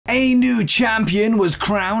new champion was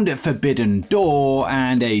crowned at Forbidden Door,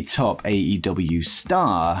 and a top AEW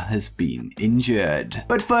star has been injured.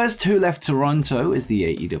 But first, who left Toronto as the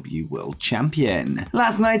AEW World Champion?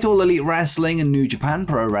 Last night, All Elite Wrestling and New Japan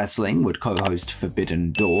Pro-Wrestling would co-host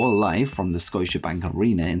Forbidden Door live from the Scotiabank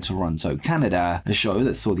Arena in Toronto, Canada, a show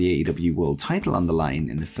that saw the AEW World title on the line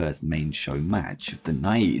in the first main show match of the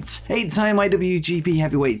night. 8-time IWGP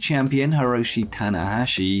Heavyweight Champion Hiroshi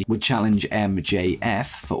Tanahashi would challenge MJF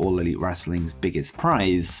for All Elite Wrestling's biggest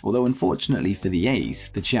prize, although unfortunately for the ace,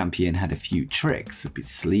 the champion had a few tricks up his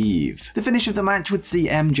sleeve. The finish of the match would see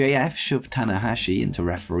MJF shove Tanahashi into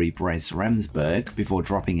referee Bryce Remsburg before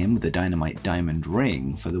dropping him with a Dynamite Diamond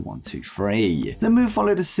ring for the 1-2-3. The move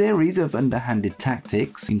followed a series of underhanded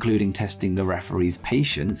tactics, including testing the referee's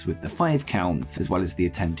patience with the 5 counts, as well as the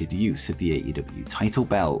attempted use of the AEW title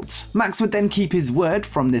belt. Max would then keep his word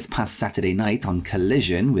from this past Saturday night on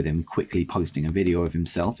Collision, with him quickly posting a video of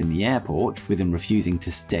himself in the airport, with him refusing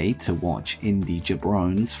to stay to watch Indie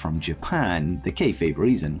Jabrones from Japan, the kayfabe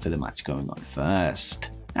reason for the match going on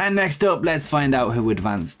first. And next up, let's find out who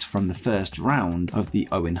advanced from the first round of the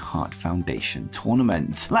OWEN HART Foundation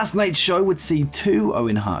tournament. Last night's show would see 2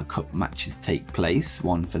 OWEN HART Cup matches take place,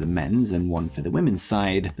 one for the men's and one for the women's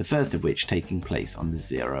side, the first of which taking place on the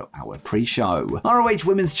 0-hour pre-show. ROH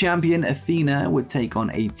Women's Champion Athena would take on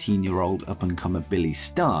 18-year-old up-and-comer Billy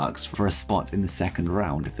Starks for a spot in the second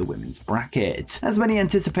round of the women's bracket. As many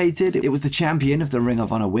anticipated, it was the champion of the Ring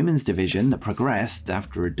of Honor Women's division that progressed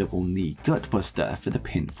after a double knee gutbuster for the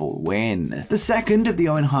pinfall win. The second of the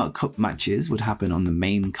OWEN HART Cup matches would happen on the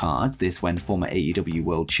main card, this when former AEW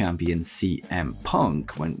World Champion CM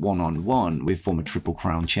Punk went one-on-one with former Triple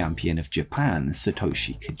Crown Champion of Japan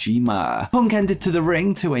Satoshi Kojima. Punk entered to the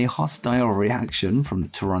ring to a hostile reaction from the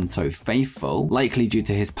Toronto faithful, likely due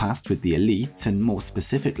to his past with the Elite and more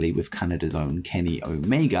specifically with Canada's own Kenny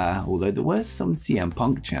Omega, although there were some CM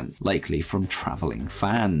Punk chants, likely from traveling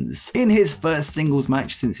fans. In his first singles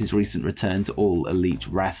match since his recent return to All Elite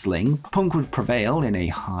Wrestling, Punk would prevail in a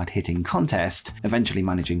hard-hitting contest, eventually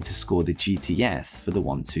managing to score the GTS for the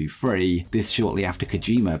 1-2-3, this shortly after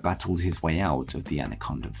Kojima battled his way out of the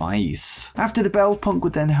Anaconda Vice. After the bell, Punk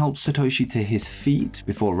would then help Satoshi to his feet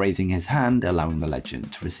before raising his hand, allowing the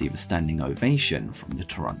legend to receive a standing ovation from the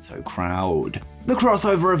Toronto crowd. The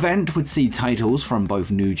crossover event would see titles from both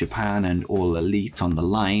New Japan and All Elite on the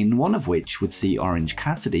line, one of which would see Orange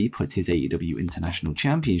Cassidy put his AEW International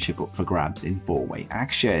Championship up for grabs in 4-way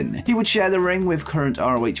action. He would share the ring with current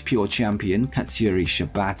ROH Pure Champion Katsuyori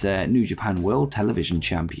Shibata, New Japan World Television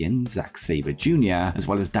Champion Zack Sabre Jr., as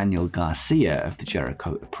well as Daniel Garcia of the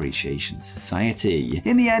Jericho Appreciation Society.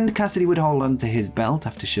 In the end, Cassidy would hold on to his belt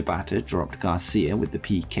after Shibata dropped Garcia with the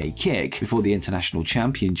PK kick, before the International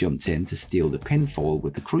Champion jumped in to steal the pinfall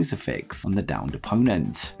with the crucifix on the downed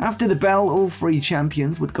opponent. After the bell, all 3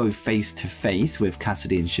 champions would go face to face, with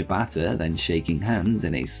Cassidy and Shibata then shaking hands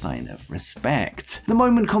in a sign of respect. The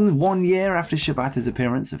moment comes 1 year after Shibata's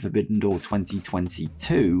appearance at Forbidden Door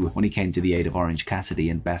 2022, when he came to the aid of Orange Cassidy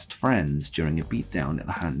and Best Friends during a beatdown at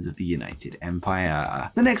the hands of the United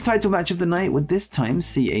Empire. The next title match of the night would this time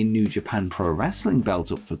see a New Japan Pro-Wrestling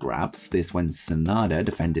belt up for grabs, this when Sanada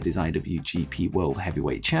defended his IWGP World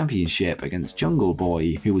Heavyweight Championship against Jungle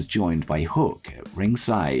Boy, who was joined by Hook at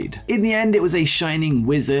ringside. In the end, it was a Shining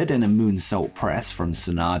Wizard and a moonsault press from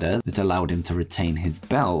Sanada that allowed him to retain his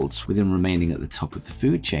belt, with him remaining at the top of the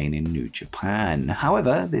food chain in New Japan.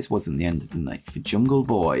 However, this wasn't the end of the night for Jungle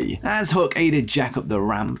Boy. As Hook aided Jack up the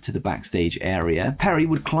ramp to the backstage area, Perry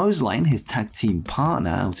would clothesline his tag team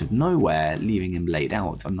partner out of nowhere, leaving him laid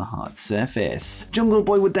out on the hard surface. Jungle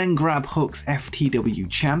Boy would then grab Hook's FTW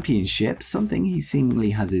Championship, something he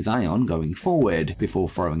seemingly has his eye on going forward, before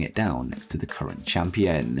throwing it down next to the current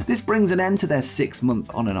champion. This brings an end to their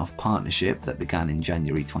 6-month on and off partnership that began in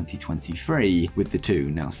January 2023, with the two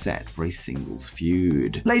now set for a singles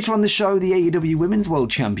feud. Later on the show, the AEW Women's World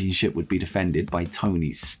Championship would be defended by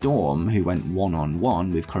Toni Storm, who went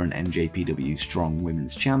one-on-one with current NJPW Strong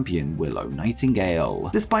Women's Champion Willow Nightingale.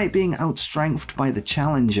 Despite being outstrengthed by the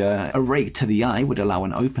challenger, a rake to the eye would allow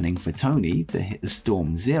an opening for Toni to hit the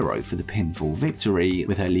Storm Zero for the pinfall victory,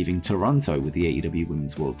 with her leaving Toronto with the AEW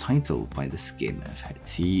Women's World title by the skin of her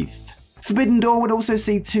teeth. Forbidden Door would also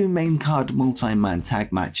see 2 main card multi-man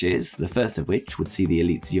tag matches, the first of which would see the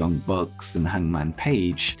Elite Young Bucks and Hangman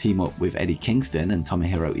Page team up with Eddie Kingston and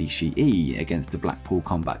Tomohiro Ishii against the Blackpool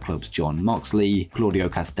Combat Club's Jon Moxley, Claudio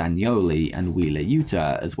Castagnoli, and Wheeler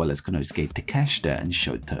Yuta, as well as Konosuke Takeshita and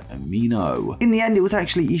Shota Umino. In the end, it was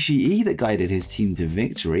actually Ishii that guided his team to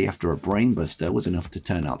victory after a brainbuster was enough to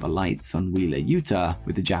turn out the lights on Wheeler Yuta,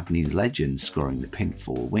 with the Japanese legend scoring the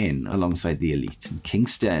pinfall win alongside the Elite and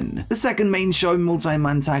Kingston. The second main show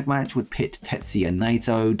multi-man tag match would pit Tetsuya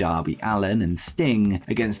Naito, Darby Allin, and Sting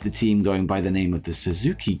against the team going by the name of the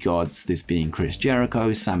Suzuki Gods, this being Chris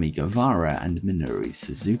Jericho, Sammy Guevara, and Minoru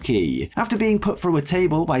Suzuki. After being put through a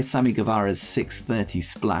table by Sammy Guevara's 630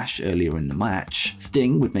 splash earlier in the match,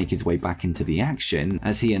 Sting would make his way back into the action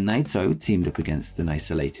as he and Naito teamed up against an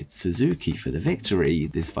isolated Suzuki for the victory,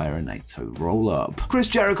 this via a Naito roll-up. Chris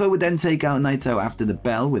Jericho would then take out Naito after the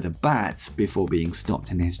bell with a bat before being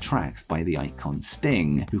stopped in his tracks by the icon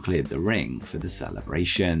Sting, who cleared the ring for the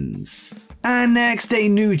celebrations. And next, a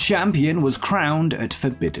new champion was crowned at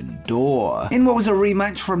Forbidden Door. In what was a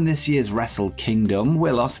rematch from this year's Wrestle Kingdom,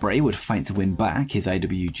 Will Ospreay would fight to win back his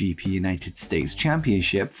IWGP United States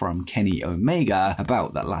Championship from Kenny Omega, a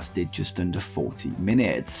bout that lasted just under 40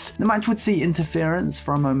 minutes. The match would see interference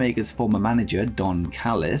from Omega's former manager Don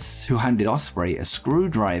Callis, who handed Ospreay a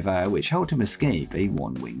screwdriver which helped him escape a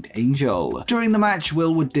one-winged angel. During the match,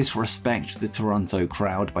 Will would disrespect the Toronto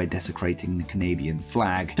crowd by desecrating the Canadian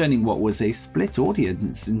flag, turning what was a split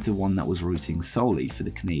audience into one that was rooting solely for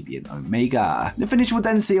the Canadian Omega. The finish would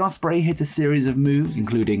then see Ospreay hit a series of moves,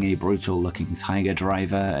 including a brutal-looking Tiger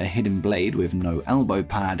Driver, a hidden blade with no elbow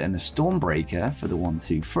pad, and a Stormbreaker for the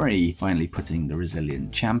 1-2-3, finally putting the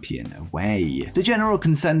resilient champion away. The general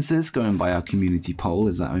consensus going by our community poll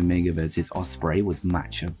is that Omega vs Ospreay was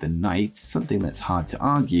match of the night, something that's hard to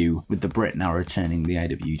argue, with the Brit now returning the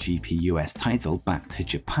IWGP US title back to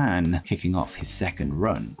Japan, kicking off his second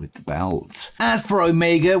run with the belt. As for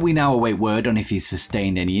Omega, we now await word on if he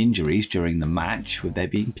sustained any injuries during the match, with there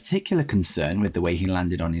being particular concern with the way he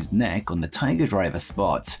landed on his neck on the Tiger Driver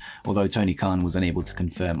spot, although Tony Khan was unable to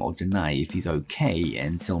confirm or deny if he's okay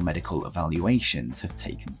until medical evaluations have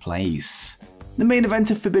taken place. The main event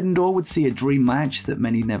of Forbidden Door would see a dream match that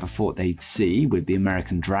many never thought they'd see, with the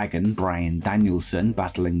American Dragon Bryan Danielson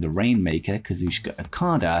battling the Rainmaker Kazuchika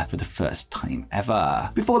Okada for the first time ever.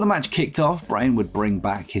 Before the match kicked off, Bryan would bring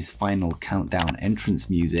back his final countdown entrance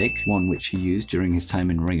music, one which he used during his time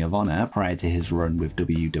in Ring of Honor prior to his run with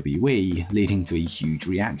WWE, leading to a huge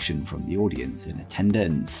reaction from the audience in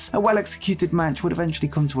attendance. A well-executed match would eventually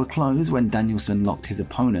come to a close when Danielson locked his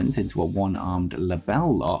opponent into a one-armed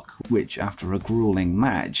label lock, which after a grueling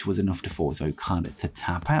match was enough to force Okada to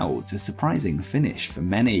tap out, a surprising finish for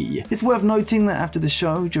many. It's worth noting that after the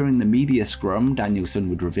show, during the media scrum, Danielson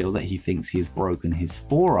would reveal that he thinks he has broken his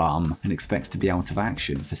forearm and expects to be out of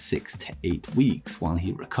action for 6 to 8 weeks while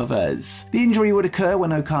he recovers. The injury would occur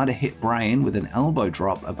when Okada hit Bryan with an elbow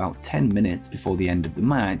drop about 10 minutes before the end of the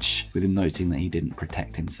match, with him noting that he didn't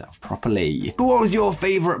protect himself properly. But what was your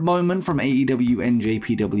favourite moment from AEW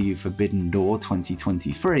NJPW Forbidden Door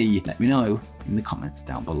 2023? Let me know in the comments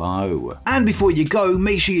down below. And before you go,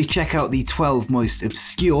 make sure you check out the 12 most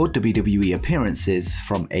obscure WWE appearances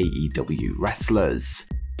from AEW wrestlers.